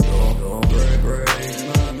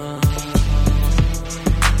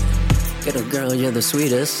Ghetto girl, you're the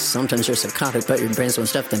sweetest. Sometimes you're psychotic, but your brain's one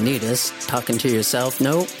step the neatest. Talking to yourself,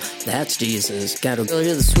 nope, that's Jesus. Ghetto girl,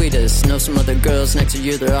 you're the sweetest. Know some other girls next to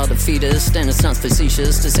you, they're all the feetest. And it's not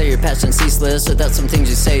facetious to say your passion's ceaseless. Without some things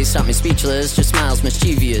you say, stop me speechless. Your smile's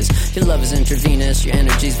mischievous, your love is intravenous. Your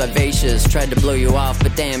energy's vivacious. Tried to blow you off,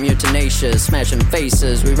 but damn, you're tenacious. Smashing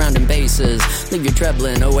faces, rerounding bases. Leave you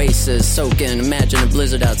trebling, oasis, soaking. Imagine a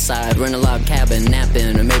blizzard outside. We're in a log cabin,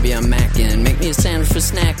 napping, or maybe I'm macking. Make me a sandwich for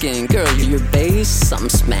snacking. Girl, you're your bass, I'm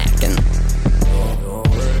smacking.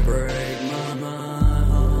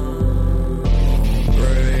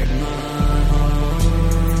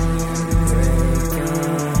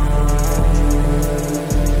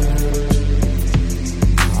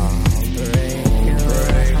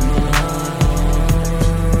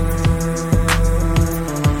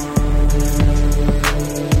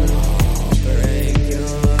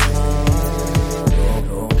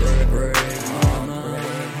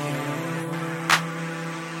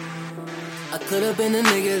 I could've been the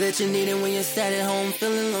nigga that you needed when you sat at home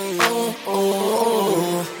feeling lonely.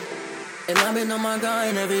 Oh. And I've been on my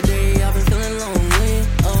grind every day.